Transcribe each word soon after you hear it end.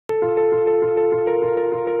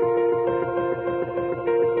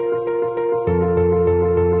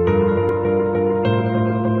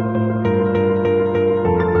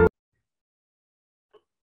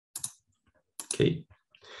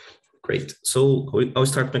So I'll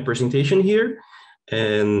start my presentation here.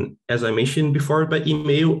 And as I mentioned before by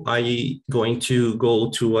email, I'm going to go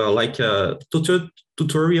to a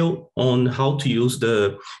tutorial on how to use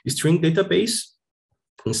the string database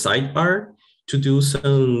in sidebar to do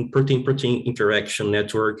some protein-protein interaction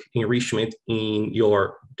network enrichment in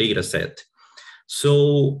your data set.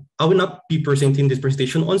 So I will not be presenting this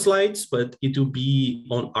presentation on slides, but it will be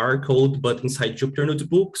on our code, but inside Jupyter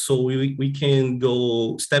Notebook. So we can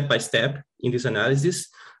go step by step in this analysis.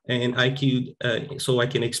 And I can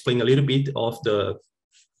explain a little bit of the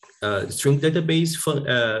string database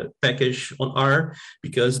package on R,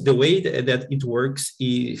 because the way that it works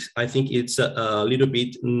is, I think it's a little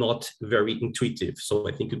bit not very intuitive. So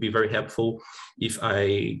I think it'd be very helpful if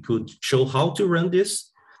I could show how to run this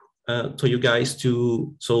to you guys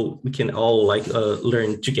so we can all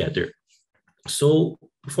learn together. So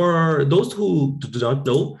for those who do not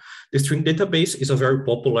know, the string database is a very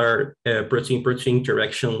popular protein-protein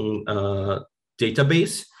interaction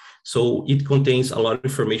database. So it contains a lot of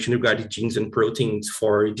information regarding genes and proteins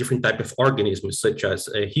for different types of organisms, such as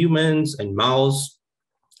humans and mouse,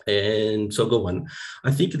 and so go on.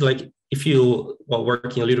 I think if you are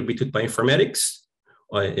working a little bit with bioinformatics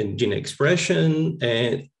and gene expression,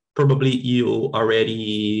 and probably you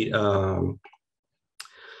already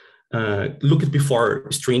looked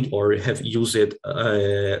before string or have used it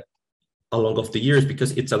along of the years,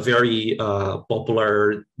 because it's a very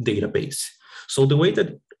popular database. So the way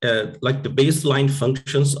that the baseline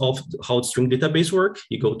functions of how the string database work,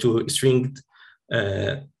 you go to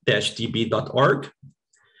string-db.org,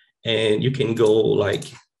 and you can go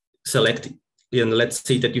select, and let's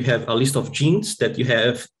say that you have a list of genes that you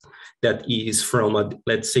have that is from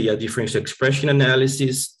let's say a differential expression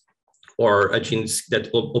analysis, or a genes that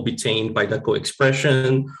obtained by the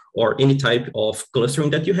co-expression, or any type of clustering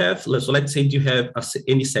that you have. So let's say you have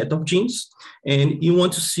any set of genes, and you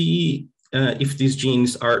want to see if these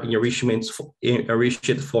genes are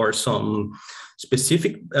enriched for some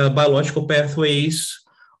specific biological pathways,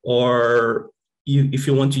 or if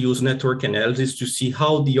you want to use network analysis to see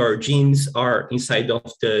how your genes are inside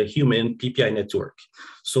of the human PPI network.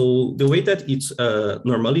 So the way that it's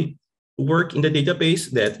normally work in the database,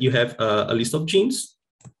 that you have a list of genes,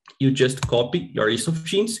 you just copy your list of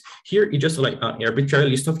genes. Here, you just an arbitrary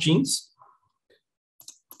list of genes.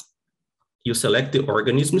 You select the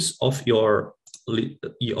organisms of your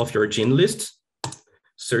gene list,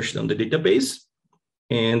 search on the database,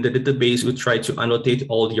 and the database will try to annotate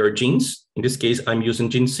all your genes. In this case, I'm using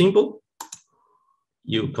gene symbol.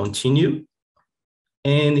 You continue.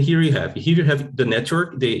 And here you have the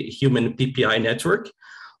network, the human PPI network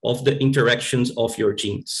of the interactions of your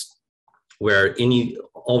genes, where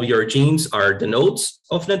all your genes are the nodes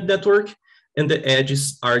of that network, and the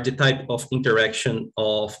edges are the type of interaction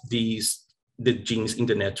of the genes in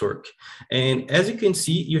the network. And as you can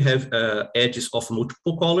see, you have edges of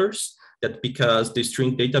multiple colors, that because the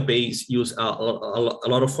string database use a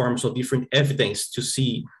lot of forms of different evidence to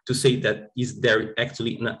say that is there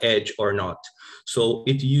actually an edge or not. So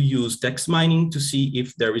you use text mining to see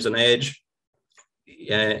if there is an edge.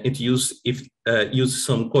 It use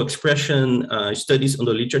some co-expression studies on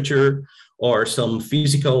the literature, or some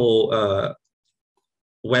physical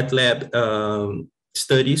wet lab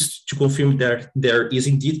studies to confirm that there is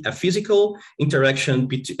indeed a physical interaction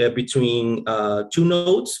between two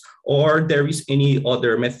nodes, or there is any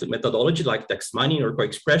other methodology like text mining or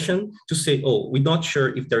co-expression to say, oh, we're not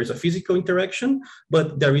sure if there is a physical interaction,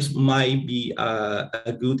 but might be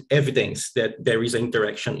a good evidence that there is an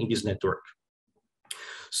interaction in this network.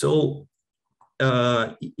 So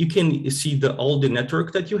you can see all the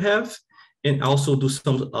network that you have, and also do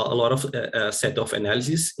a lot of set of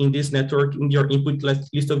analysis in this network in your input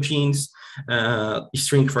list of genes.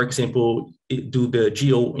 String, for example, do the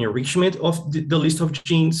geo enrichment of the list of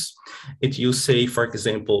genes. You say, for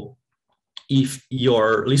example, if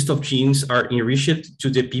your list of genes are enriched to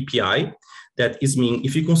the PPI, that is mean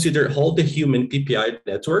if you consider all the human PPI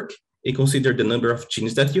network, you consider the number of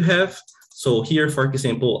genes that you have. So here, for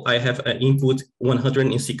example, I have an input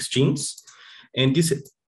 106 genes, and this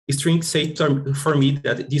string say for me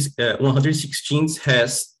that this 106 genes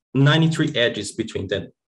has 93 edges between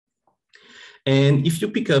them. And if you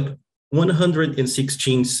pick up 106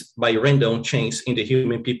 genes by random chance in the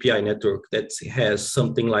human PPI network that has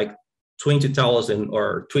something like 20,000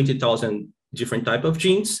 or 20,000 different type of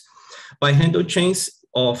genes, by random chance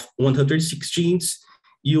of 106 genes,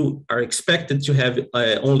 you are expected to have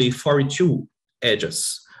only 42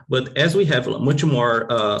 edges. But as we have much more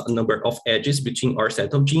number of edges between our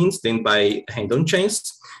set of genes than by random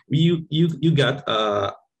chance, you got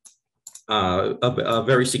a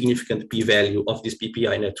very significant p-value of this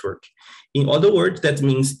PPI network. In other words, that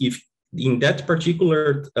means if in that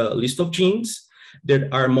particular list of genes, there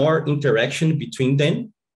are more interaction between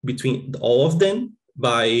them, between all of them,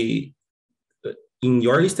 by in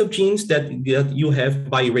your list of genes that you have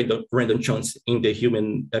by random chance in the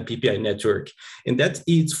human PPI network. And that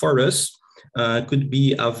is, for us, could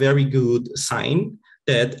be a very good sign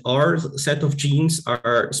that our set of genes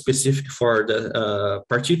are specific for the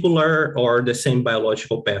particular or the same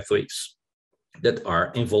biological pathways that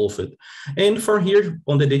are involved. And for here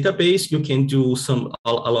on the database, you can do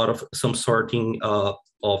a lot of some sorting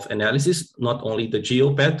of analysis, not only the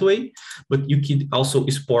geo pathway, but you can also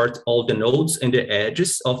export all the nodes and the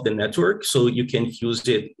edges of the network. So you can use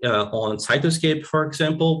it on Cytoscape, for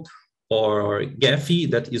example, or Gephi,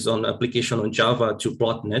 that is an application on Java to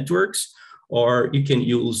plot networks, or you can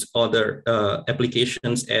use other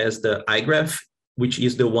applications as the igraph, which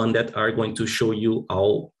is the one that are going to show you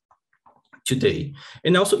all today.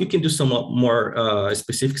 And also you can do some more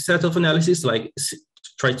specific set of analysis, like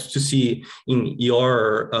try to see in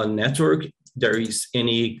your network, there is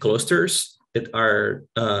any clusters that are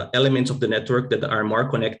elements of the network that are more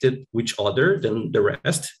connected with each other than the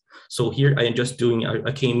rest. So here I am just doing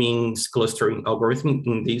a k-means clustering algorithm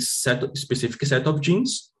in this specific set of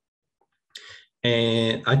genes.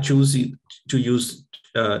 And I choose to use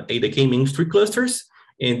the k-means 3 clusters.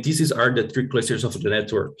 And these are the 3 clusters of the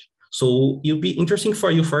network. So it'll be interesting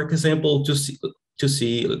for you, for example, to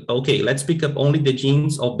see, okay, let's pick up only the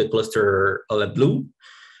genes of the cluster blue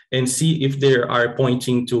and see if they are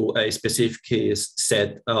pointing to a specific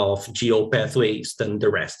set of geo pathways than the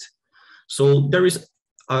rest. So there is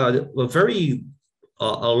a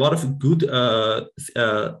lot of good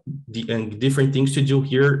different things to do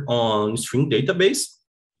here on string database,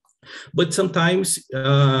 but sometimes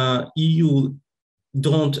you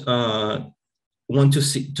don't want to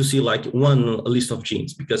see like one list of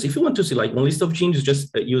genes, because if you want to see like one list of genes,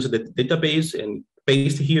 just use the database and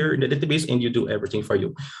paste here in the database and you do everything for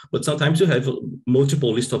you. But sometimes you have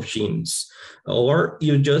multiple lists of genes, or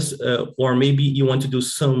you just or maybe you want to do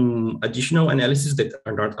some additional analysis that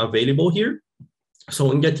are not available here.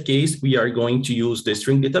 So in that case, we are going to use the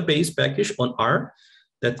string database package on R.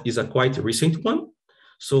 That is a quite recent one.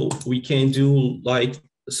 So we can do like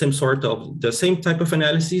some sort of the same type of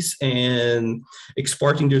analysis and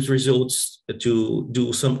exporting those results to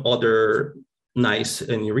do some other nice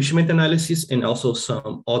enrichment analysis and also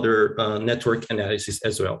some other network analysis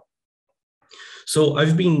as well. So I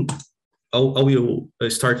will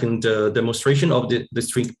start in the demonstration of the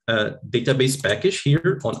string database package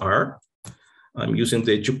here on R. I'm using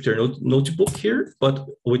the Jupyter notebook here, but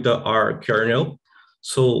with the R kernel,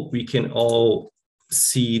 so we can all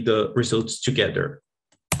see the results together.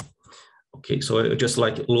 Okay, so I just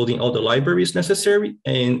like loading all the libraries necessary,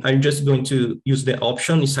 and I'm just going to use the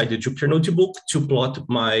option inside the Jupyter notebook to plot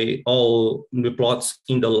all the plots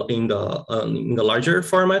in the larger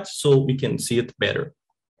format, so we can see it better.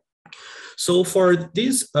 So for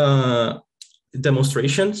these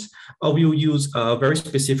demonstrations, I will use a very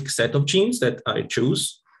specific set of genes that I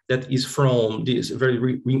choose. That is from this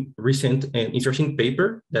very recent and interesting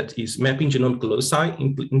paper that is mapping genomic loci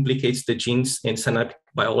implicates the genes in synaptic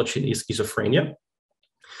biology and schizophrenia.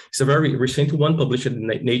 It's a very recent one published in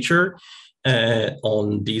Nature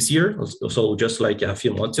on this year, so just like a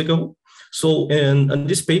few months ago. So in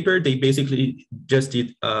this paper, they basically just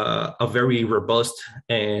did a very robust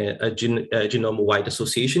genome-wide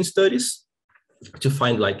association studies to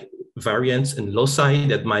find like variants and loci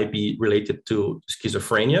that might be related to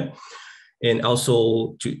schizophrenia, and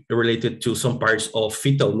also related to some parts of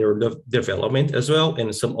fetal neurodevelopment as well,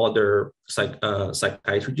 and some other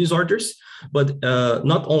psychiatric disorders. But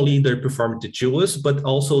not only they perform the GWAS, but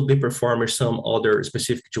also they perform some other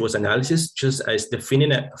specific GWAS analysis, just as the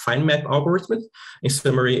fine map algorithm, in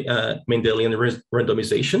summary, Mendelian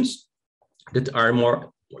randomizations that are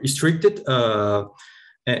more restricted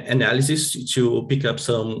analysis to pick up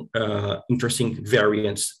some interesting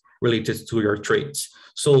variants related to your traits.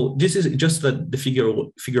 So this is just the figure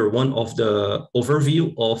 1 of the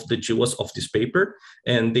overview of the GWAS of this paper.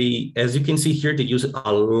 And they, as you can see here, they use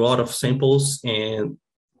a lot of samples and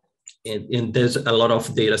there's a lot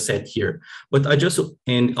of data set here. But I just,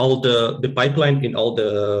 and all the pipeline and all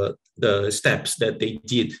the steps that they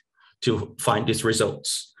did to find these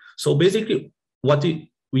results. So basically what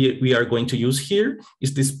we are going to use here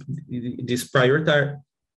is this prioritized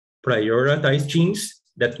genes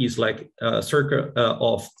that is like a circle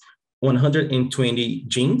of 120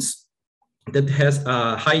 genes that has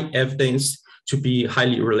a high evidence to be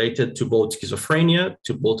highly related to both schizophrenia,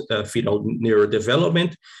 to both fetal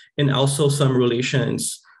neurodevelopment, and also some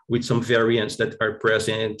relations with some variants that are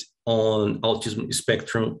present on autism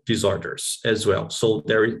spectrum disorders as well. So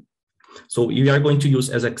we are going to use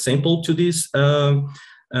as example to this on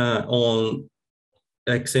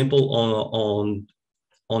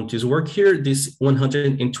this work here, this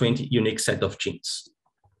 120 unique set of genes.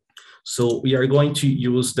 So we are going to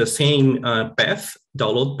use the same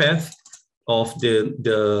download path of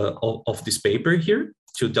this paper here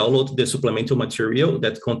to download the supplemental material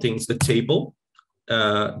that contains the table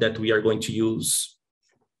that we are going to use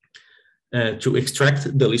to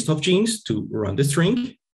extract the list of genes to run the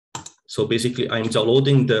string. So basically, I'm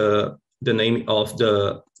downloading the name of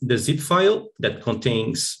the zip file that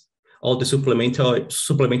contains all the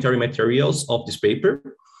supplementary materials of this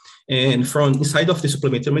paper. And from inside of the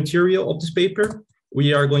supplementary material of this paper,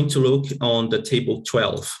 we are going to look on the table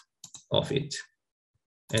 12 of it.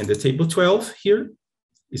 And the table 12 here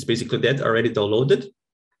is basically that already downloaded.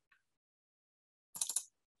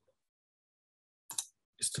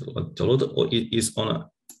 It's downloaded, or it is on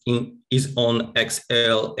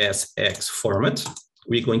XLSX format.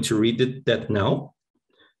 We're going to read that now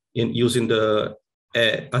in using the,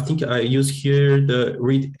 I think I use here the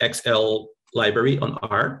read XL library on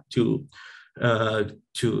R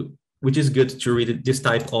which is good to read this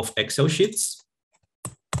type of Excel sheets.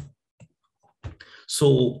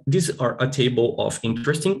 So these are a table of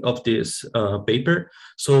interesting of this paper.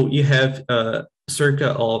 So you have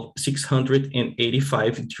circa of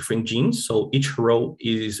 685 different genes. So each row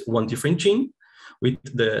is one different gene with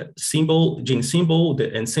the symbol, gene symbol,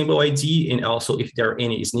 the ensemble ID, and also if there are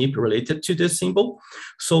any SNP related to this symbol.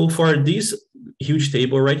 So for this huge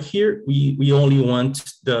table right here, we only want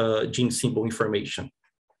the gene symbol information.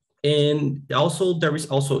 And also there is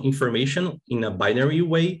also information in a binary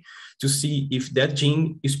way to see if that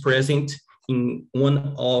gene is present in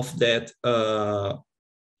one of that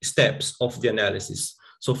steps of the analysis.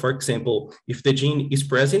 So for example, if the gene is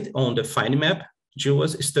present on the FindMap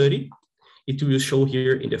GWAS study, it will show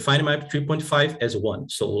here in the FindMap 3.5 as 1.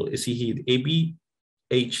 So you see here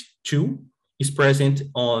ABH2 is present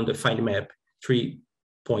on the FindMap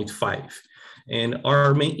 3.5. And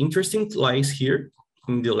our main interesting lies here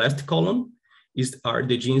in the last column are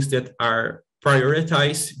the genes that are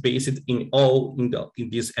prioritized based in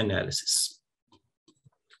this analysis.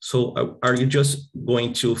 So are you just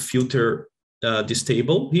going to filter this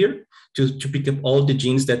table here to pick up all the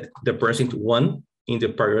genes that the present one in the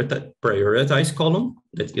prioritized column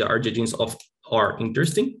that are the genes are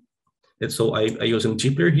interesting? And so I use a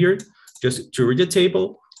Jupyter here just to read the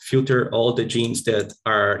table, filter all the genes that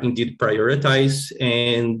are indeed prioritized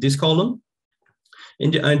in this column.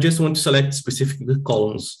 And I just want to select specific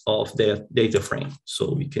columns of the data frame.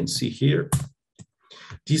 So we can see here,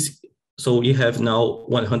 so we have now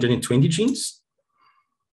 120 genes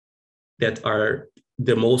that are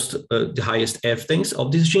the highest evidence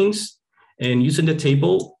of these genes. And using the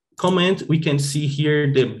table command, we can see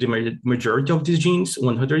here the majority of these genes,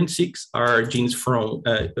 106, are genes from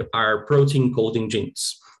our protein coding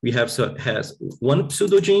genes. We has one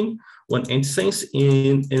pseudogene, one antisense,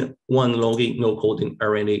 and one long no coding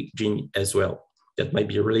RNA gene as well that might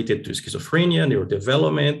be related to schizophrenia,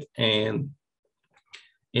 neurodevelopment, and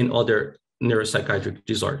in other neuropsychiatric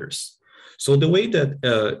disorders. So the way that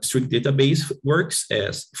strict database works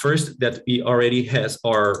is first that we already has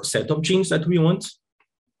our set of genes that we want.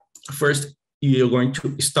 First, you're going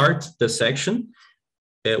to start the section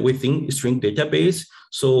within string database.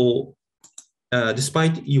 So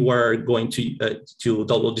despite you are going to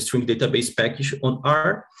download the string database package on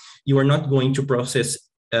R, you are not going to process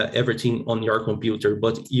everything on your computer,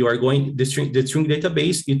 but you are going, the string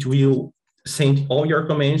database, it will send all your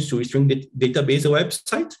commands to a string database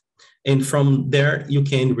website. And from there, you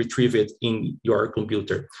can retrieve it in your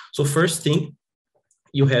computer. So first thing,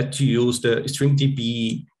 you had to use the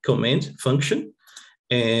STRINGdb command function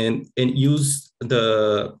and use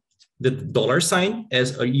the $sign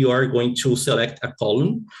as you are going to select a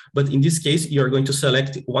column. But in this case, you are going to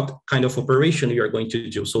select what kind of operation you are going to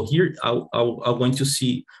do. So here, I'm going to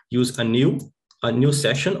use a new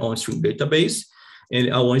session on string database.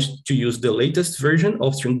 And I want to use the latest version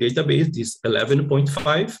of string database, this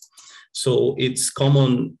 11.5. So it's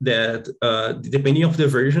common that depending on the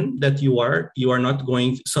version that you are not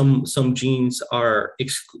going, some genes are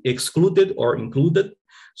excluded or included.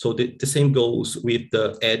 So the same goes with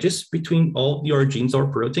the edges between all your genes or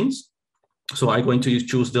proteins. So I'm going to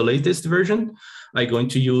choose the latest version. I'm going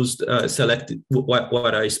to use select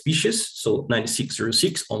what are species. So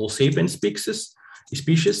 9606 Homo sapiens species.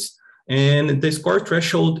 And the score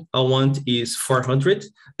threshold I want is 400.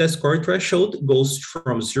 The score threshold goes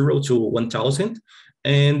from 0 to 1,000.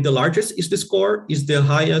 And the largest is the score is the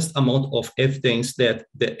highest amount of evidence that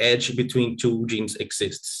the edge between two genes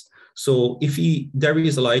exists. So if there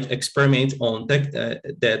is like experiment on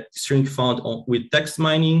that string found with text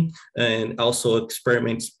mining, and also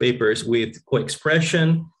experiments papers with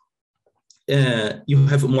co-expression, you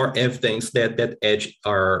have more evidence that that edge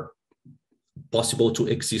are possible to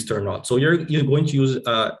exist or not. So you're going to use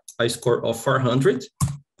a score of 400.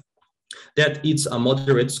 That it's a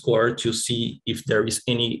moderate score to see if there is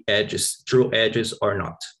any edges, true edges or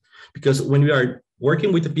not. Because when we are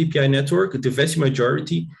working with the PPI network, the vast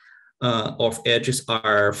majority of edges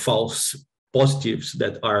are false positives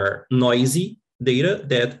that are noisy data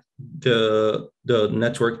that the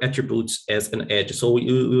network attributes as an edge. So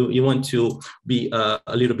you want to be a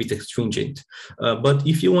little bit stringent. But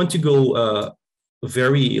if you want to go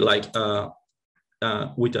very like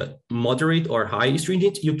with a moderate or high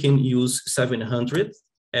stringent, you can use 700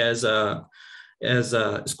 as a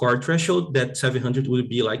score threshold. That 700 will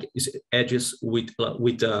be like edges with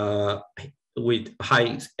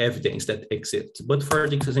high evidence that exists. But for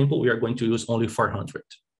the example, we are going to use only 400,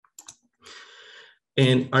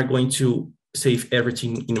 and are going to save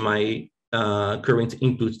everything in my current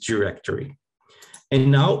input directory.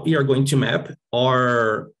 And now we are going to map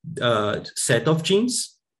our set of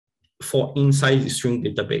genes for inside the string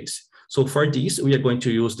database. So for this, we are going to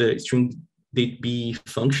use the STRINGdb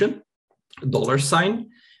function, $,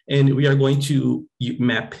 and we are going to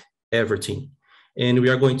map everything. And we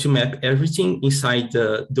are going to map everything inside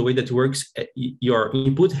the way that works. Your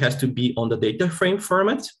input has to be on the data frame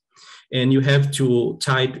format, and you have to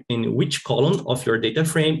type in which column of your data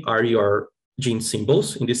frame are your gene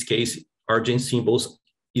symbols. In this case, our gene symbols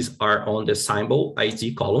are on the symbol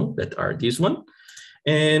ID column, that are this one.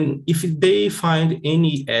 And if they find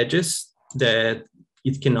any edges that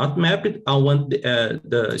it cannot map it, I want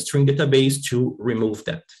the string database to remove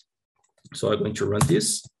that. So I'm going to run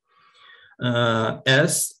this.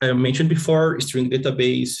 As I mentioned before, string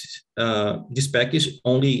database, this package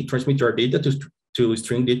only transmits our data to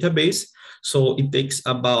string database. So it takes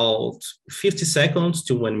about 50 seconds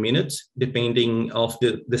to 1 minute, depending of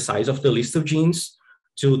the size of the list of genes,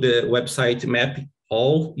 to the website map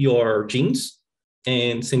all your genes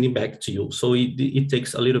and send it back to you. So it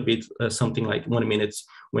takes a little bit, something like 1 minute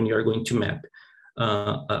when you're going to map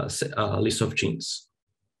a list of genes.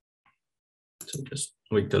 So just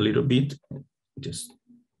wait a little bit, just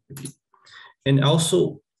repeat. And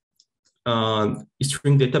also,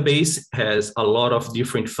 string database has a lot of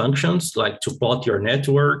different functions, like to plot your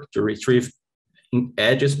network, to retrieve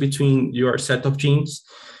edges between your set of genes.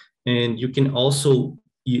 And you can also,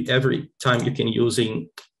 every time you can using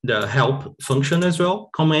the help function as well,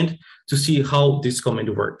 command, to see how this command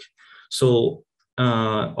work. So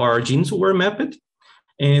our genes were mapped,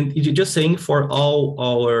 and it's just saying for all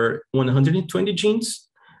our 120 genes,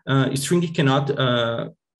 string cannot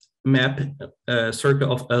map circa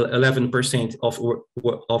of 11%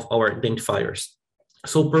 of our identifiers.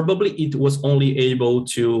 So probably it was only able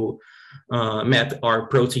to map our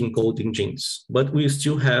protein coding genes, but we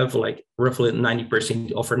still have like roughly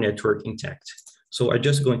 90% of our network intact. So I'm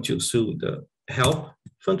just going to use the help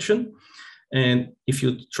function. And if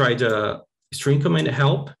you try the string command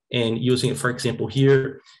help and using, for example,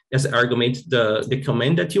 here as an argument, the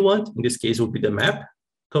command that you want, in this case will be the map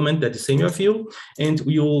command that is same of you, and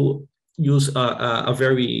we'll use a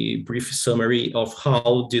very brief summary of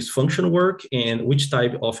how this function work and which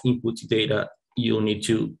type of input data you need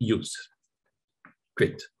to use.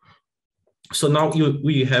 Great. So now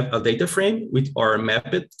we have a data frame with our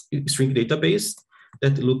mapped string database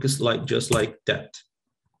that looks like just like that.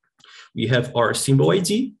 We have our symbol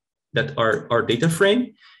ID that are our data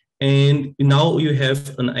frame. And now you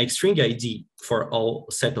have a string ID for all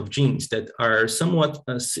set of genes that are somewhat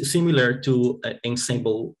similar to an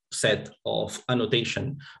ensemble set of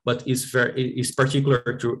annotation, but is particular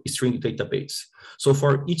to string database. So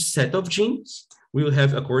for each set of genes, we will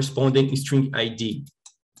have a corresponding string ID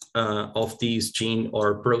of this gene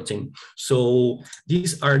or protein. So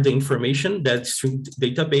these are the information that string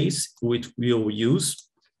database will use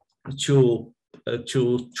to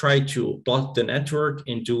try to plot the network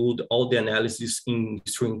and do all the analysis in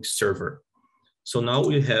string server. So now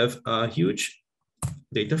we have a huge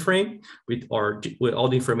data frame with all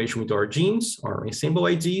the information with our genes, our ensemble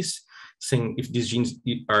IDs, saying if these genes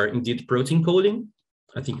are indeed protein coding.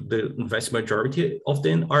 I think the vast majority of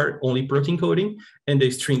them are only protein coding, and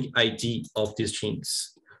the string ID of these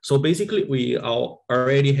genes. So basically, we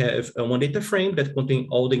already have one data frame that contains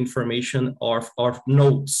all the information of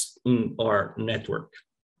nodes in our network.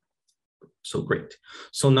 So great.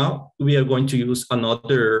 So now we are going to use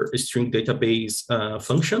another string database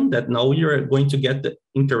function that now we are going to get the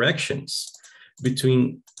interactions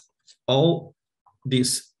between all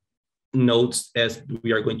these nodes as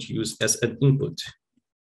we are going to use as an input.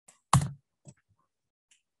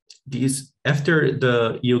 These,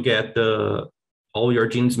 after you get all your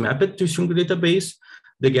genes mapped to string database,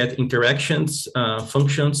 the get interactions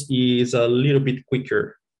functions is a little bit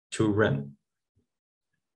quicker to run.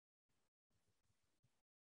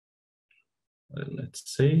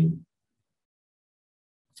 Let's say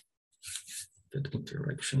that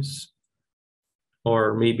interactions,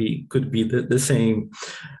 or maybe could be the same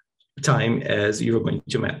time as you're going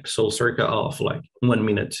to map. So circa of like 1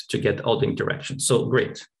 minute to get all the interactions. So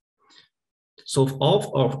great. So of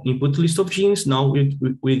our input list of genes, now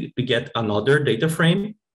we get another data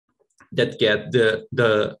frame that get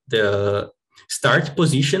the start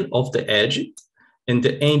position of the edge and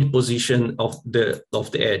the end position of the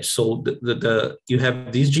edge. So you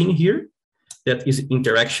have this gene here that is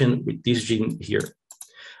interaction with this gene here.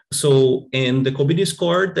 So, and the combined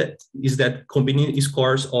score that is that combined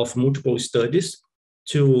scores of multiple studies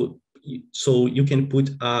so you can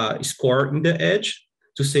put a score in the edge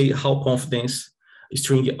to say how confident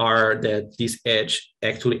string are that this edge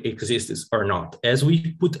actually exists or not. As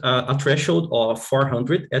we put a threshold of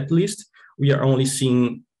 400 at least, we are only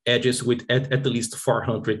seeing edges with at least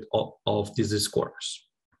 400 of these scores.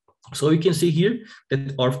 So you can see here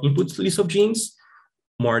that our input list of genes,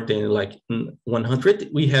 more than like 100,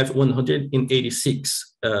 we have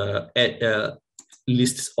 186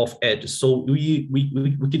 lists of edges. So we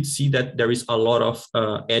could see that there is a lot of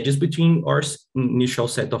edges between our initial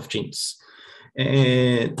set of genes.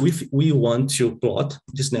 And if we want to plot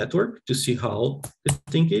this network to see how the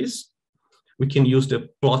thing is, we can use the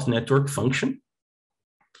plot network function.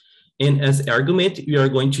 And as argument, we are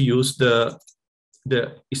going to use the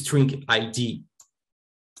string ID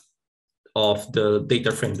of the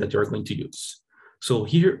data frame that you're going to use. So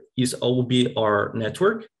here will be our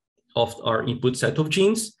network of our input set of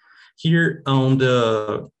genes. Here on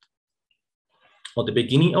the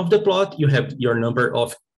beginning of the plot, you have your number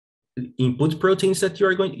of input proteins that you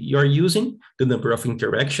are using, the number of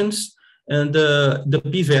interactions, and the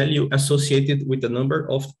p-value associated with the number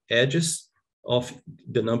of edges of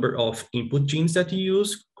the number of input genes that you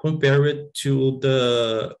use, compared to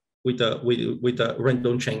with the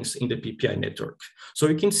random chains in the PPI network. So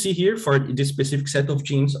you can see here for this specific set of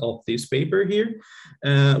genes of this paper here,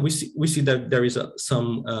 we see that there is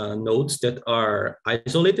some nodes that are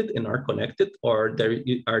isolated and are connected, or there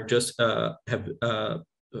are just have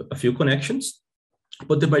a few connections,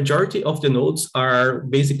 but the majority of the nodes are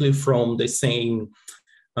basically from the same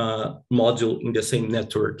module in the same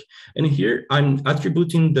network. And here I'm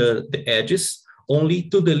attributing the edges only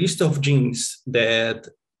to the list of genes that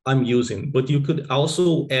I'm using, but you could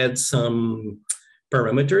also add some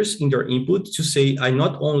parameters in your input to say, I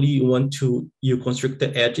not only want you construct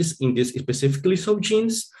the edges in this specific list of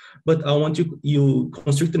genes, but I want you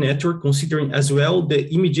construct the network considering as well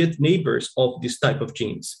the immediate neighbors of this type of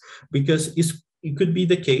genes, because it could be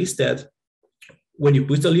the case that when you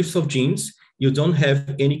put a list of genes, you don't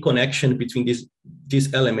have any connection between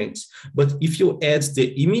these elements. But if you add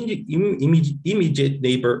the immediate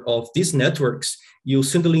neighbor of these networks, you're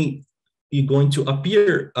going to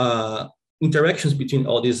appear interactions between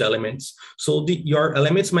all these elements. So your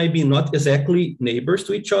elements might be not exactly neighbors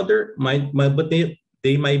to each other, but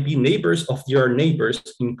they might be neighbors of your neighbors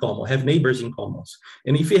in common, have neighbors in common.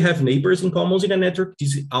 And if you have neighbors in common in a network,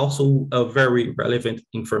 this is also a very relevant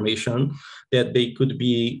information that they could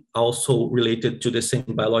be also related to the same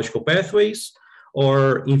biological pathways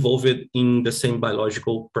or involved in the same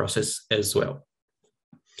biological process as well.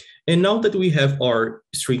 And now that we have our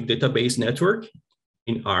string database network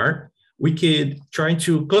in R, we could try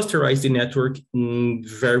to clusterize the network in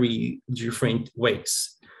very different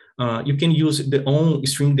ways. You can use the own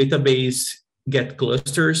string database get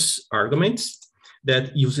clusters arguments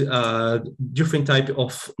that use different type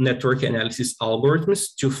of network analysis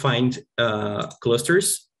algorithms to find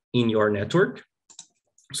clusters in your network.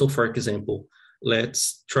 So for example,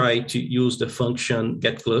 let's try to use the function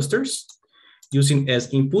get clusters using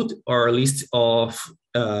as input our list of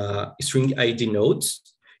string ID nodes,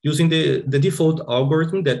 using the default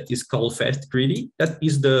algorithm that is called fast greedy. That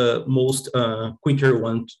is the most quicker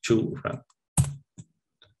one to run.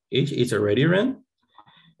 It's already run.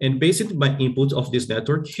 And based on my input of this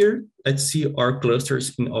network here, let's see our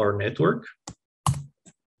clusters in our network.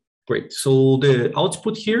 Great. So the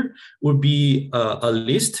output here would be a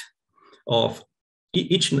list of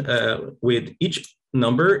each, with each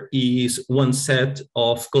number is one set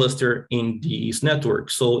of cluster in this network.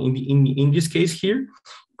 So in this case here,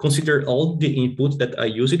 consider all the input that I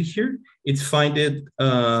used here. It finded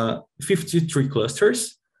 53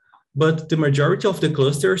 clusters, but the majority of the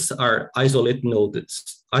clusters are isolated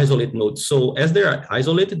nodes. So as they are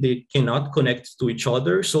isolated, they cannot connect to each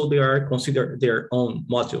other. So they are considered their own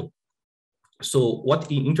module. So what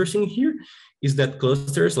is interesting here is that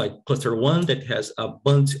clusters like cluster 1 that has a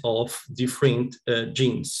bunch of different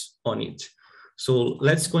genes on it. So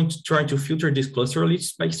let's going to try to filter this cluster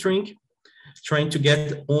list by string, trying to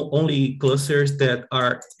get only clusters that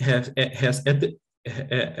are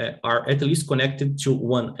at least connected to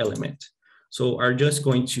one element. So I'm just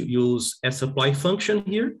going to use a supply function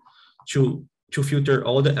here to filter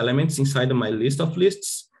all the elements inside of my list of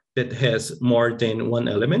lists that has more than one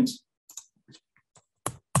element.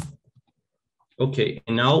 Okay,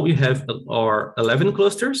 and now we have our 11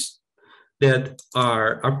 clusters that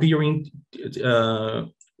are appearing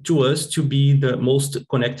to us to be the most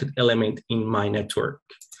connected element in my network.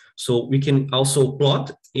 So we can also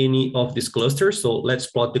plot any of these clusters. So let's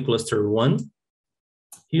plot the cluster 1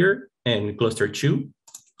 here and cluster 2.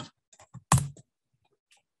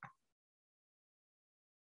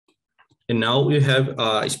 And now we have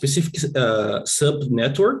a specific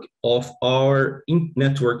sub-network of our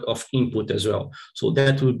network of input as well. So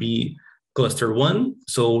that would be cluster 1.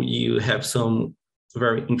 So you have some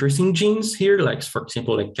very interesting genes here, like for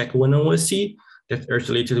example, like CAC101C that are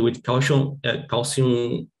related with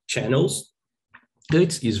calcium channels.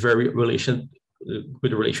 It is very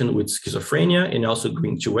good relation with schizophrenia and also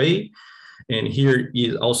green 2A. And here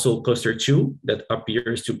is also cluster 2 that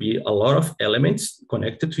appears to be a lot of elements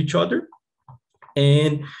connected to each other.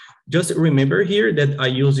 And just remember here that I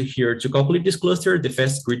use here to calculate this cluster, the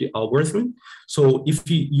fast greedy algorithm. So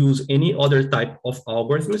if you use any other type of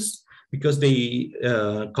algorithms, because they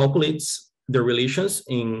calculate the relations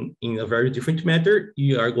in a very different manner,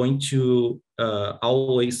 you are going to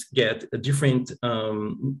always get a different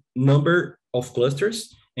number of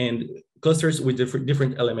clusters and clusters with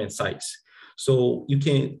different element size. So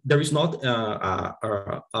there is not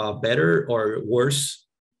a better or worse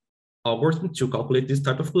algorithm to calculate this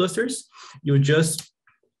type of clusters. You just,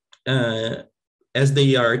 as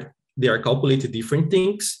they are calculated different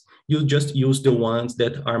things, you just use the ones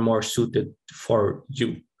that are more suited for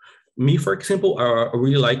you. Me, for example, I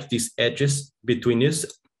really like these edges between these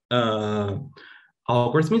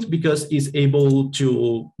algorithms because it's able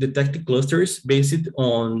to detect the clusters based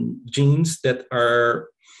on genes that are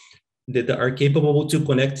capable to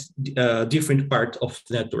connect different parts of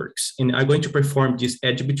networks. And I'm going to perform this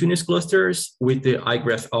edge between these clusters with the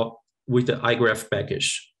igraph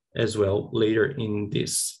package as well later in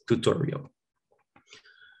this tutorial.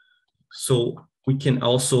 So we can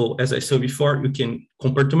also, as I said before, we can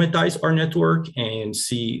compartmentalize our network and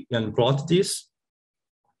see and plot this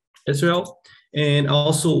as well. And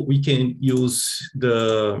also we can use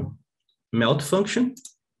the melt function.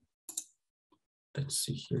 Let's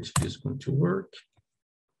see here if this is going to work.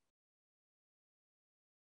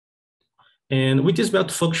 And with this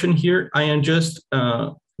melt function here, I am just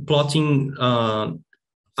plotting,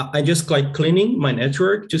 I just like cleaning my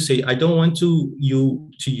network to say, I don't want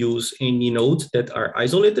you to use any nodes that are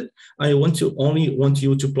isolated. I only want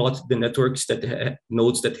you to plot the networks that have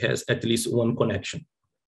nodes that has at least one connection.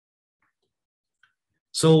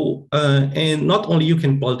 So, and not only you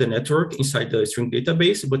can plot the network inside the string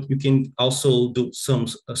database, but you can also do some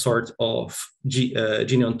sort of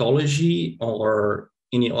gene ontology or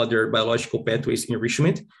any other biological pathways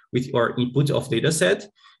enrichment with your input of data set.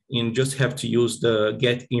 And just have to use the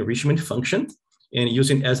get enrichment function and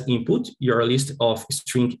using as input your list of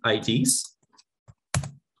string IDs.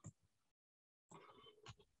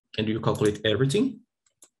 And you calculate everything.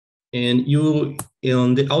 And you,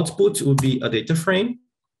 in the output will be a data frame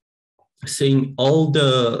saying all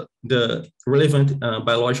the relevant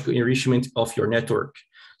biological enrichment of your network.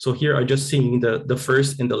 So here I'm just seeing the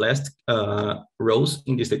first and the last rows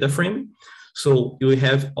in this data frame. So you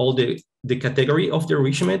have all the category of the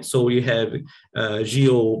enrichment. So you have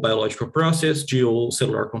geobiological process,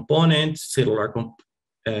 geocellular component, cellular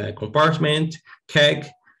compartment, CAG,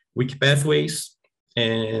 wiki pathways,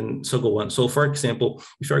 and so go on. So for example,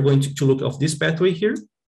 if you are going to look at this pathway here,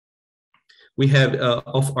 we have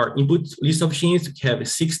of our input list of genes, we have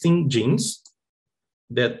 16 genes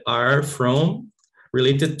that are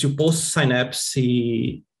related to post-synapse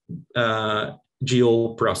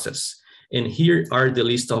geo process. And here are the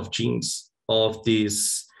list of genes of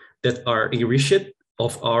these that are enriched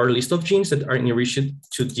of our list of genes that are enriched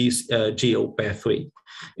to this GO pathway.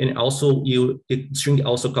 And also string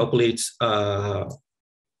also calculates a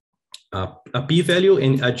p-value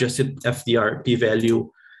and adjusted FDR p-value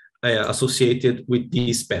associated with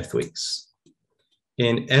these pathways.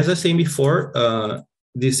 And as I said before,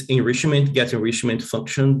 this get enrichment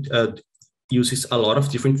function uses a lot of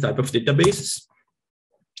different types of databases.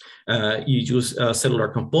 You use cellular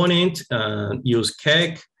component, use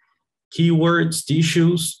KEGG, keywords,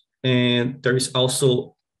 tissues, and there is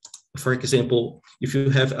also, for example, if you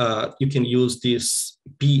have, you can use this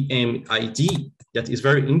PMID that is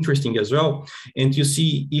very interesting as well. And you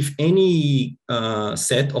see if any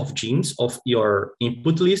set of genes of your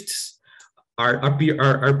input lists are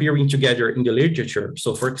appearing together in the literature.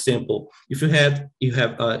 So for example, if you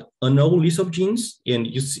have a unknown list of genes and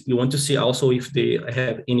you want to see also if they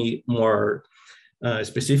have any more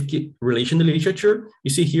specific relation in the literature,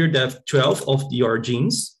 you see here that 12 of your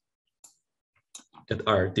genes that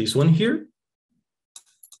are this one here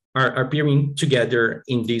are appearing together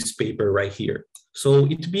in this paper right here. So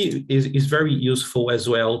it is very useful as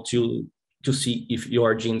well to see if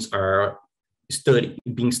your genes are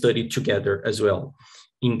being studied together as well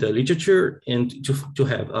in the literature, and to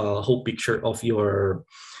have a whole picture of your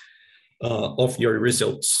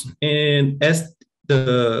results. And as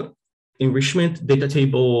the enrichment data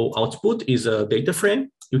table output is a data frame,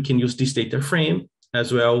 you can use this data frame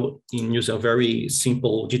as well and use a very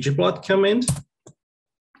simple ggplot command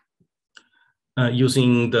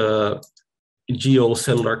using the GO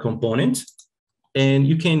cellular component. And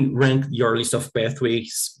you can rank your list of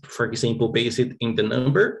pathways, for example, based in the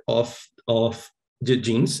number of the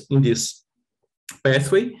genes in this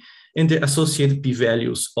pathway and the associated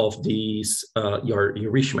p-values of these your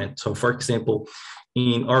enrichment. So for example,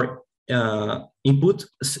 in our input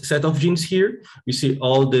set of genes here, we see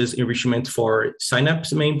all this enrichment for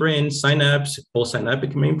synapse membrane, synapse,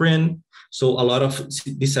 postsynaptic membrane. So a lot of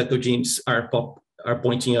these set of genes are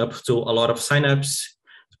pointing up to a lot of synapse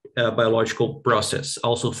biological process.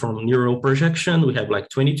 Also from neural projection, we have like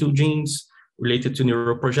 22 genes related to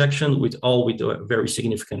neural projection with a very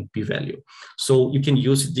significant p-value. So you can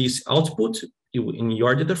use this output in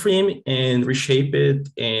your data frame and reshape it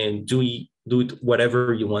and do it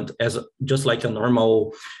whatever you want, as just like a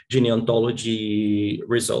normal gene ontology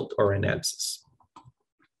result or analysis.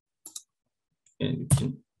 And you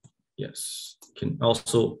can, yes, can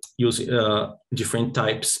also use different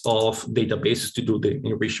types of databases to do the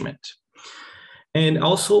enrichment. And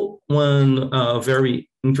also one very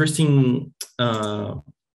interesting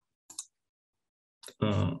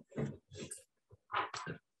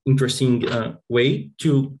way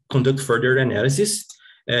to conduct further analysis,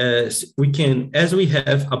 as we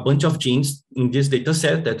have a bunch of genes in this data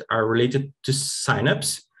set that are related to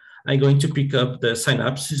synapse. I'm going to pick up the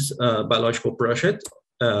synapses biological project,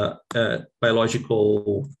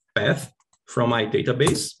 biological path from my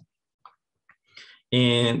database.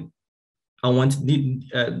 And I want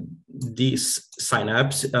this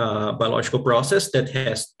synapse biological process that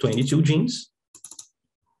has 22 genes.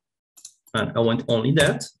 And I want only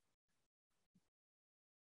that.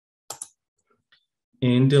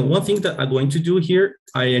 And one thing that I'm going to do here,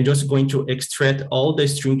 I am just going to extract all the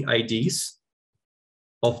string IDs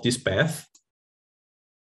of this path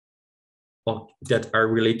that are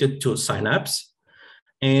related to synapse.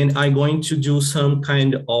 And I'm going to do some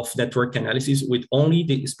kind of network analysis with only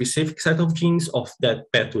the specific set of genes of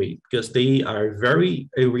that pathway, because they are very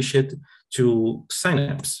enriched to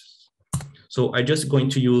synapse. So I'm just going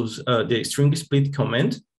to use the string split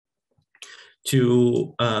command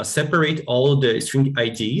to separate all the string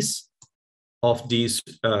IDs of this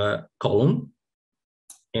column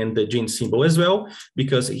and the gene symbol as well,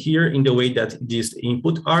 because here in the way that these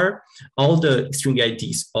input are, all the string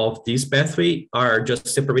IDs of this pathway are just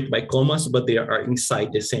separated by commas, but they are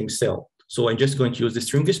inside the same cell. So I'm just going to use the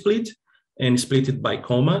string split and split it by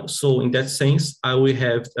comma. So in that sense, I will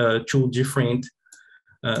have two different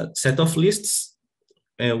set of lists,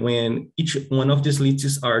 when each one of these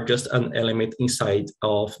lists are just an element inside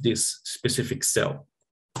of this specific cell.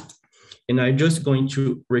 And I'm just going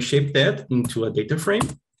to reshape that into a data frame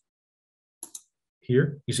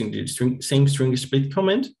here using the same string split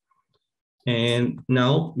command. And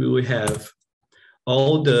now we will have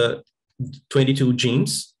all the 22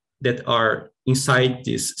 genes that are inside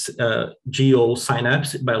this GO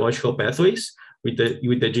synapse biological pathways with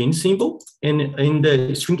the gene symbol, and in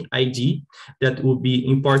the string ID that will be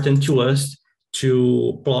important to us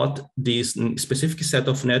to plot this specific set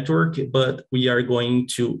of network, but we are going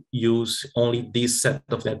to use only this set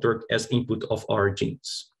of network as input of our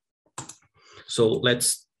genes. So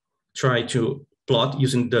let's try to plot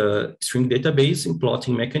using the string database and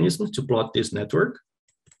plotting mechanism to plot this network,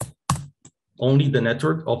 only the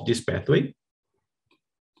network of this pathway.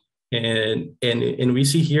 And we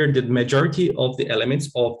see here that the majority of the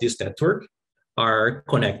elements of this network are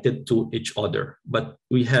connected to each other, but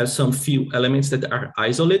we have some few elements that are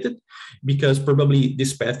isolated because probably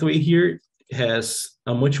this pathway here has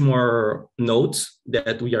a much more nodes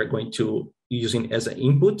that we are going to using as an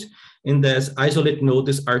input, and those isolated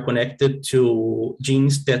nodes are connected to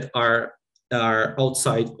genes that are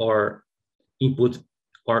outside our input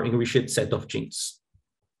or enriched set of genes.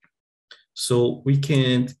 So we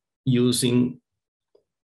can using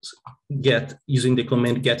the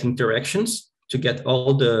command get interactions to get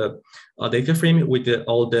all the data frame with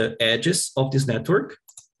all the edges of this network.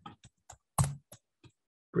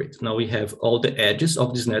 Great, now we have all the edges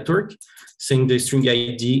of this network, saying the string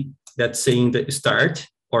ID that's saying the start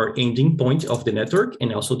or ending point of the network,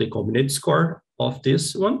 and also the combined score of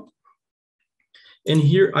this one. And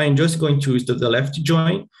here I'm just going to use the left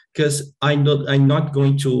join because I'm not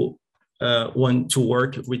going to want to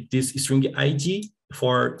work with this string ID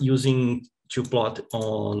for using to plot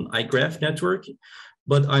on igraph network,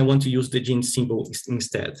 but I want to use the gene symbol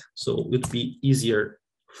instead. So it would be easier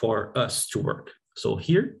for us to work. So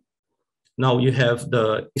here, now you have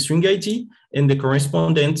the string ID and the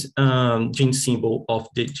correspondent gene symbol of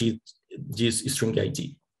this string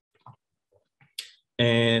ID.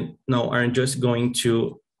 And now I'm just going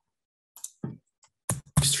to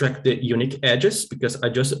extract the unique edges because I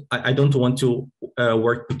don't want to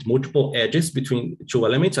work with multiple edges between two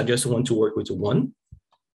elements. I just want to work with one.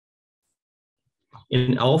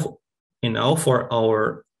 And now for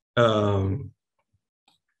our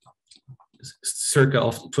circa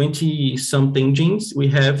of 20 something genes, we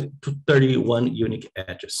have 31 unique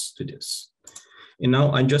edges to this. And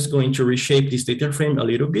now I'm just going to reshape this data frame a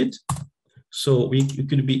little bit so it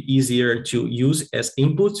could be easier to use as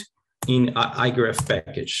input in an igraph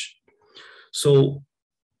package. So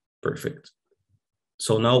perfect.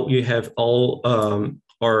 So now you have all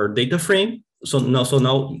our data frame. So now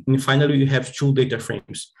finally you have two data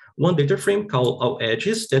frames. One data frame called our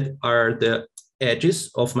edges that are the edges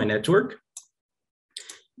of my network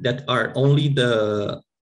that are only the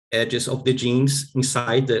edges of the genes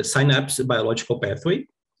inside the synapse biological pathway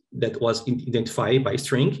that was identified by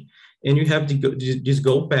string. And you have this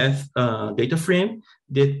go path data frame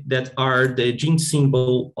that are the gene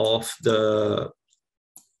symbol of the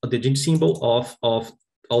gene symbol of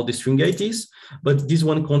all the string IDs, but this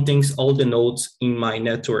one contains all the nodes in my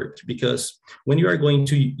network because when you are going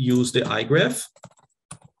to use the igraph,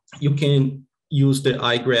 you can use the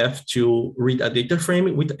igraph to read a data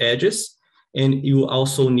frame with edges, and you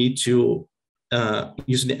also need to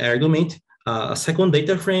use the argument a second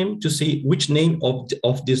data frame to see which name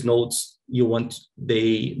of these nodes you want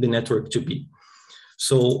the network to be.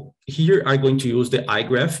 So here I'm going to use the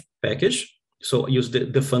igraph package. So use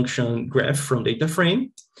the function graph from data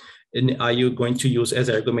frame, and are you going to use as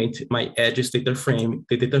argument my edges data frame,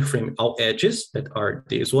 the data frame all edges that are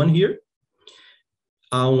this one here.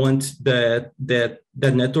 I want that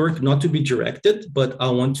network not to be directed, but I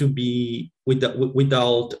want to be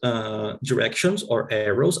without directions or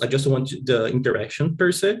arrows. I just want the interaction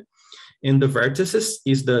per se. And the vertices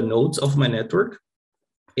is the nodes of my network.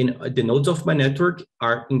 And the nodes of my network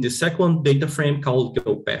are in the second data frame called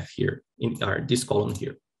go path here, in this column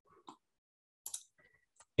here.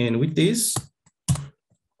 And with this,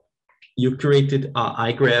 you created an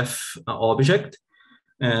igraph object.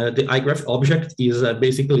 The igraph object is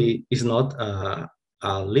basically not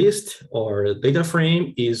a list or a data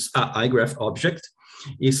frame, is an igraph object.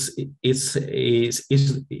 Is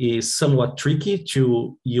somewhat tricky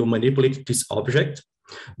to manipulate this object,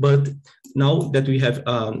 but now that we have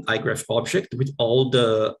an igraph object with all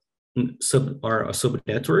the sub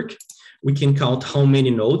network, we can count how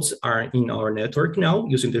many nodes are in our network now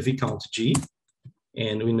using the vcount g,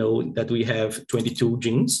 and we know that we have 22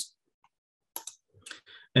 genes.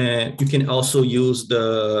 You can also use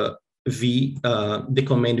the the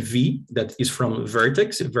command v that is from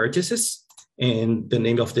vertices, and the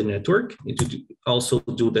name of the network. It would also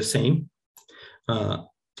do the same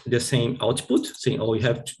output, saying, oh, you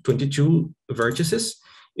have 22 vertices.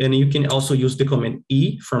 And you can also use the command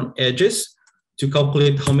e from edges to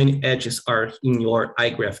calculate how many edges are in your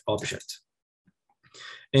igraph object.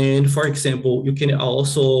 And for example, you can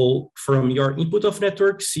also, from your input of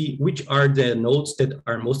network, see which are the nodes that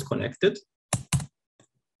are most connected.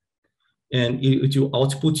 And it will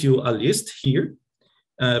output you a list here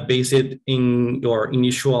based in your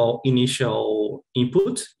initial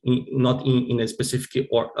input, not in a specific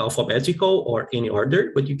or alphabetical or any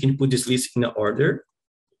order, but you can put this list in an order.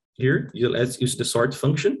 Here, let's use the sort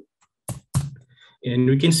function. And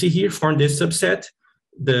we can see here for this subset,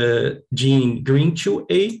 the gene green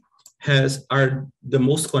 2A are the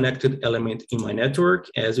most connected element in my network,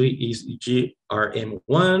 as is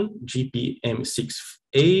GRM1,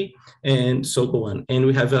 GPM6A, and so on. And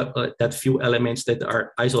we have that few elements that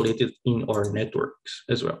are isolated in our networks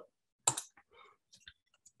as well.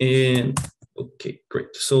 And okay,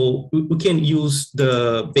 great. So we can use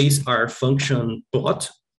the base R function plot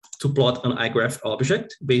to plot an igraph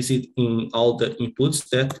object based in all the inputs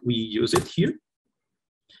that we use it here.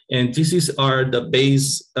 And this is the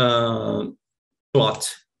base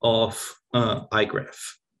plot of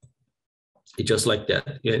igraph. It's just like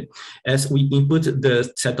that. Yeah. As we input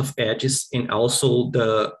the set of edges and also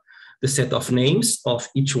the set of names of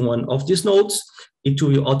each one of these nodes, it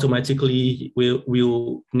will automatically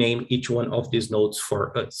will name each one of these nodes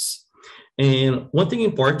for us. And one thing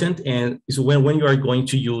important is when you are going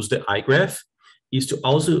to use the igraph, is to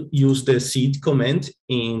also use the seed command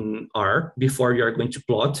in R before you are going to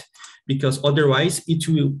plot, because otherwise it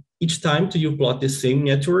will, each time you plot the same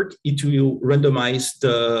network, it will randomize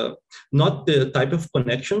not the type of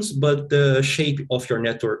connections, but the shape of your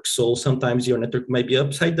network. So sometimes your network might be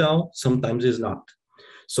upside down, sometimes it's not.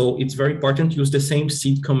 So it's very important to use the same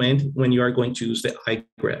seed command when you are going to use the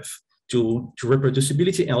igraph to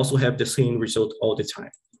reproducibility and also have the same result all the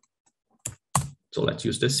time. So let's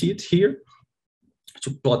use the seed here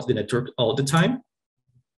to plot the network all the time.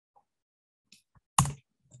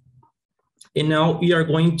 And now we are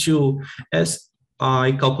going to, as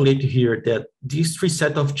I calculate here that these three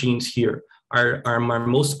set of genes here are my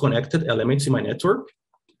most connected elements in my network,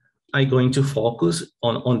 I'm going to focus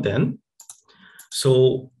on them.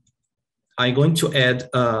 So I'm going to add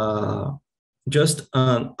just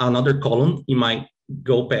another column in my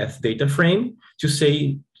GoPath data frame to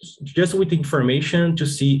say, just with information to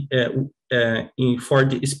see for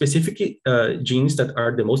the specific genes that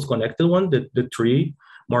are the most connected one, the three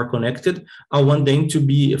more connected, I want them to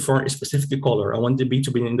be for a specific color. I want them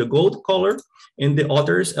to be in the gold color, and the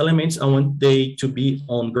others elements, I want they to be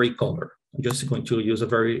on gray color. I'm just going to use a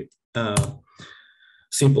very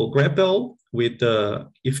simple graph with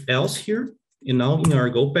if else here. And now in our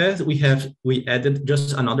GoPath, we added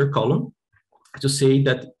just another column to say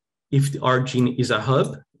that if our gene is a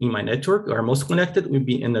hub in my network, or most connected, will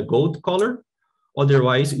be in a gold color.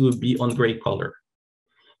 Otherwise, it will be on gray color.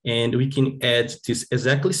 And we can add this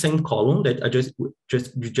exactly same column that I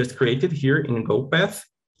just created here in GoPath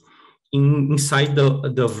inside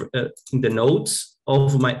the nodes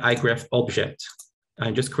of my igraph object.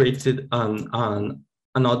 I just created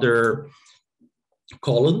another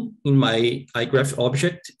column in my igraph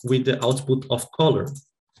object with the output of color.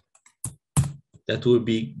 That will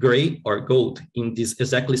be gray or gold in this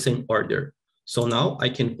exactly same order. So now I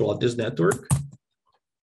can plot this network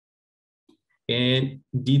and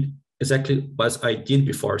did exactly as I did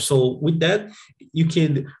before. So with that, you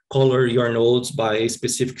can color your nodes by a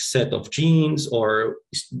specific set of genes or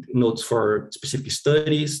nodes for specific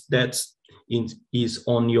studies that is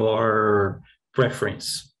on your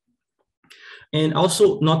preference. And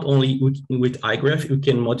also, not only with igraph, you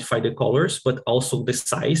can modify the colors, but also the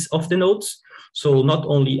size of the nodes. So not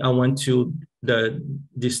only I want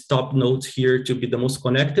these top nodes here to be the most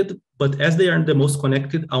connected, but as they are the most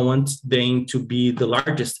connected, I want them to be the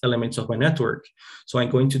largest elements of my network. So I'm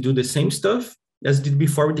going to do the same stuff as did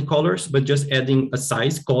before with the colors, but just adding a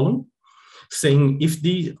size column, saying if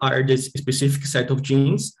these are the specific set of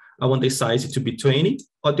genes, I want the size to be 20.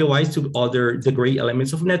 Otherwise, to the gray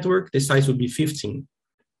elements of network, the size would be 15.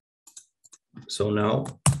 So now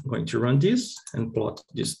I'm going to run this and plot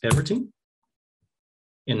this everything.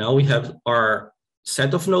 And now we have our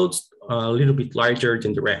set of nodes a little bit larger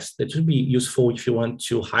than the rest. That should be useful if you want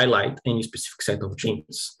to highlight any specific set of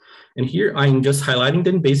genes. And here I'm just highlighting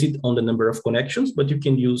them based on the number of connections, but you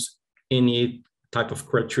can use any type of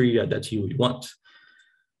criteria that you want.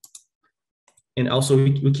 And also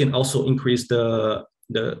we can also increase the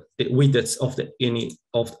widths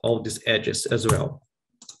of all these edges as well.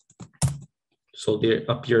 So they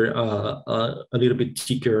appear a little bit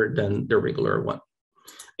thicker than the regular one.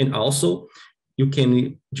 And also, you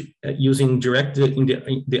can, using direct in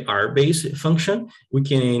the R-base function, we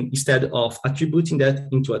can, instead of attributing that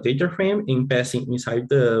into a data frame and passing inside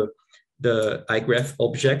the igraph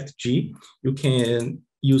object G, you can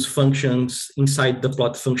use functions inside the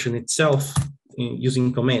plot function itself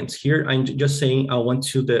using commands. Here, I'm just saying I want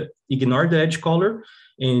to ignore the edge color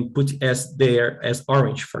and put as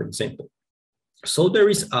orange, for example. So there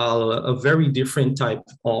is a very different type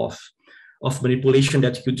of manipulation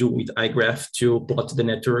that you do with igraph to plot the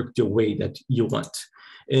network the way that you want.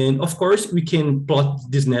 And of course, we can plot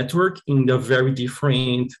this network in the very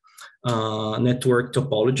different network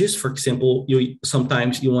topologies. For example,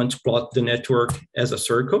 sometimes you want to plot the network as a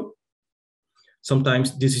circle.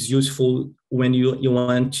 Sometimes this is useful when you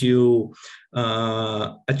want to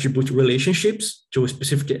attribute relationships to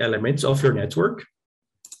specific elements of your network.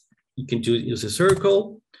 You can use a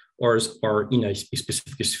circle or in a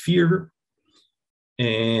specific sphere.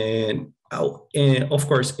 And of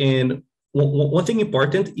course, and one thing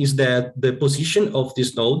important is that the position of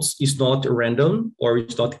these nodes is not random or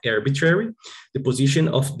it's not arbitrary. The position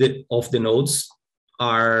of the nodes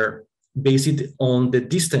are based on the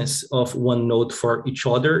distance of one node for each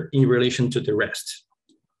other in relation to the rest.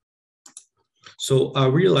 So I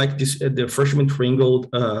really like this the Frischmann triangle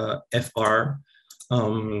FR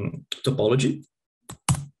topology.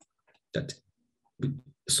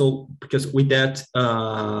 So because with that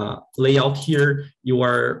layout here, you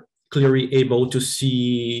are clearly able to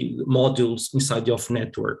see modules inside of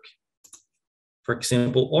network, for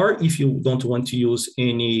example. Or if you don't want to use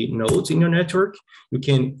any nodes in your network, you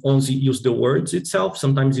can only use the words itself.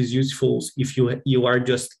 Sometimes it's useful if you are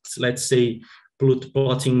just, let's say,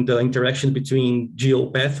 plotting the interaction between geo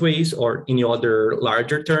pathways or any other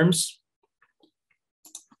larger terms.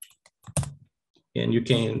 And you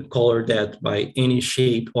can color that by any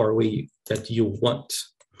shape or way that you want.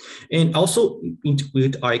 And also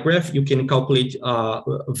with igraph, you can calculate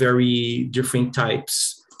very different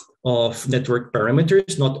types of network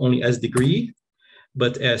parameters, not only as degree,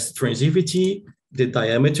 but as transitivity, the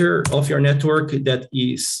diameter of your network, that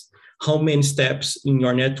is how many steps in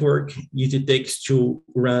your network it takes to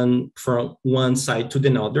run from one side to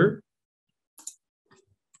another.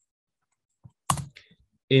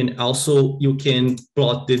 And also you can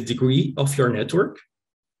plot the degree of your network.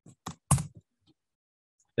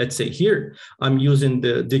 Let's say here, I'm using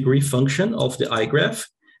the degree function of the igraph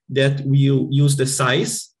that will use the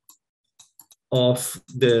size of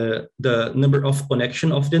the number of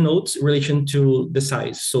connection of the nodes in relation to the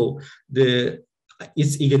size. So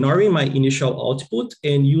it's ignoring my initial output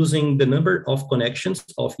and using the number of connections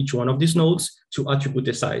of each one of these nodes to attribute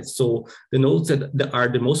the size. So the nodes that are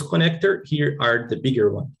the most connected here are the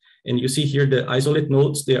bigger one. And you see here the isolate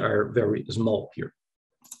nodes, they are very small here.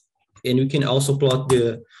 And you can also plot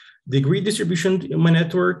the degree distribution in my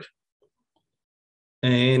network.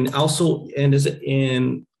 And also,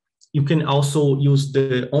 and you can also use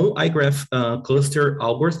the own igraph cluster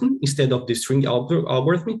algorithm instead of the string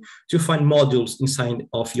algorithm to find modules inside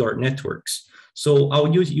of your networks. So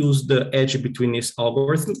I'll use the edge between this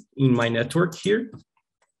algorithm in my network here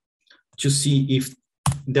to see if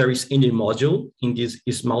there is any module in this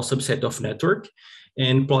small subset of network,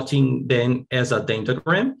 and plotting then as a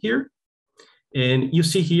dendrogram here. And you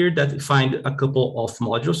see here that find a couple of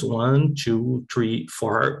modules, 1, 2, 3,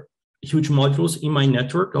 4 huge modules in my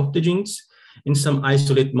network of the genes, and some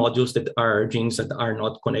isolate modules that are genes that are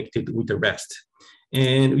not connected with the rest.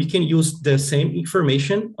 And we can use the same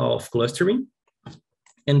information of clustering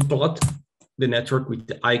and plot the network with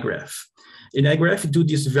the igraph. And igraph do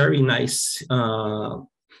this very nice,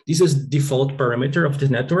 this is default parameter of the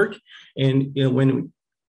network. And when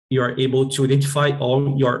you are able to identify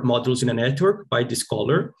all your modules in a network by this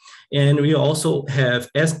color. And we also have,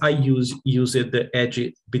 as I use the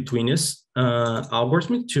edge betweenness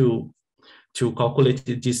algorithm to calculate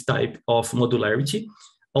this type of modularity.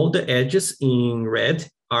 All the edges in red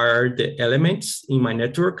are the elements in my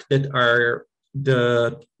network that are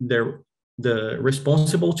the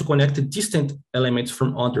responsible to connect the distant elements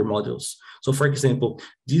from other modules. So for example,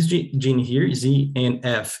 this gene here,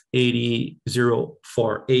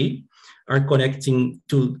 ZNF8004A, are connecting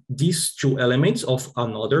to these two elements of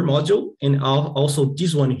another module, and also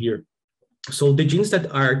this one here. So the genes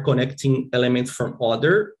that are connecting elements from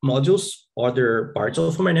other modules, other parts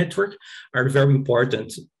of my network, are very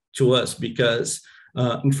important to us because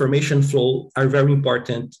information flow are very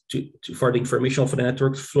important for the information of the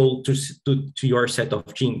network flow to your set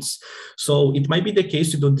of genes. So it might be the case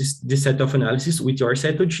to do this set of analysis with your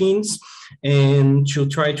set of genes and to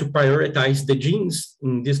try to prioritize the genes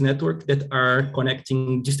in this network that are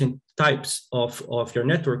connecting distant types of your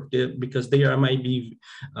network because they might be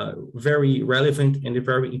very relevant and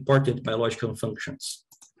very important biological functions.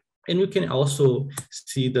 And you can also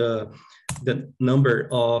see the number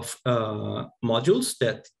of modules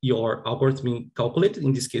that your algorithm calculated.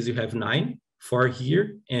 In this case, you have 9, 4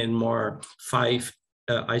 here, and more 5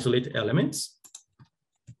 isolated elements.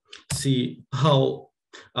 See how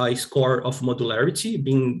a score of modularity,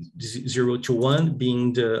 being 0 to 1,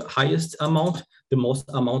 being the highest amount, the most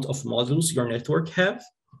amount of modules your network have.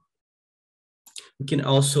 We can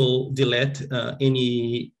also delete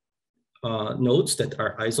any nodes that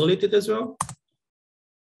are isolated as well.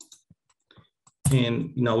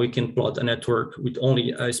 And now we can plot a network with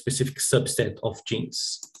only a specific subset of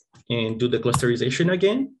genes and do the clusterization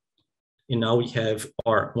again. And now we have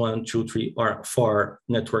our 1, 2, 3, or 4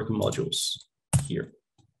 network modules here.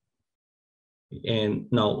 And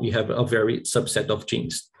now we have a very subset of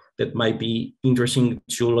genes that might be interesting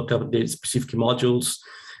to look up the specific modules.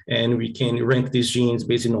 And we can rank these genes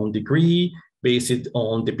based on degree, based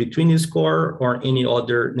on the between score, or any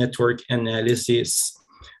other network analysis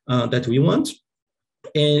that we want.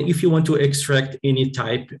 And if you want to extract any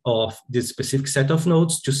type of this specific set of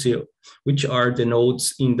nodes to see which are the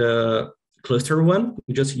nodes in the cluster one,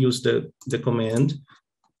 you just use the command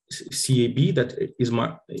CAB, that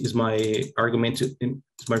is my argument,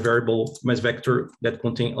 is my variable, my vector that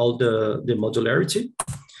contain all the modularity.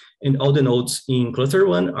 And all the nodes in cluster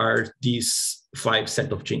one are these 5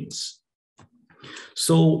 set of genes.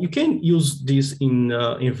 So you can use this in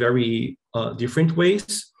very different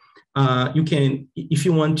ways. You can, if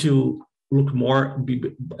you want to look more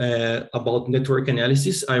about network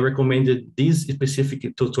analysis, I recommended this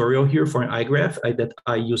specific tutorial here for an igraph that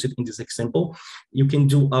I use it in this example. You can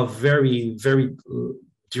do a very, very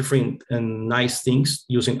different and nice things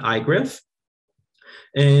using igraph.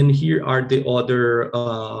 And here are the other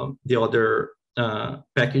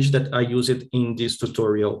package that I use it in this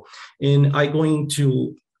tutorial. And I'm going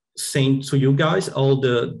to send to you guys all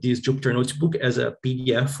this Jupyter Notebook as a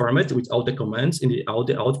PDF format with all the commands and all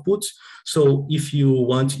the outputs. So if you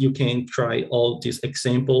want, you can try all this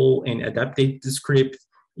example and adapt the script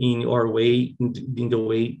in your way, in the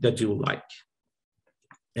way that you like.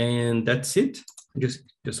 And that's it. Just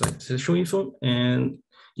like session info. And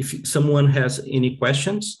if someone has any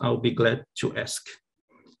questions, I'll be glad to ask,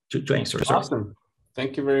 to answer. Awesome. Sorry.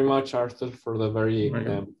 Thank you very much, Arthur, for the very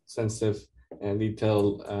extensive and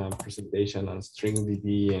detailed presentation on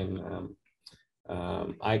STRINGdb and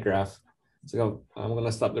igraph. So I'm going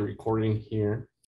to stop the recording here.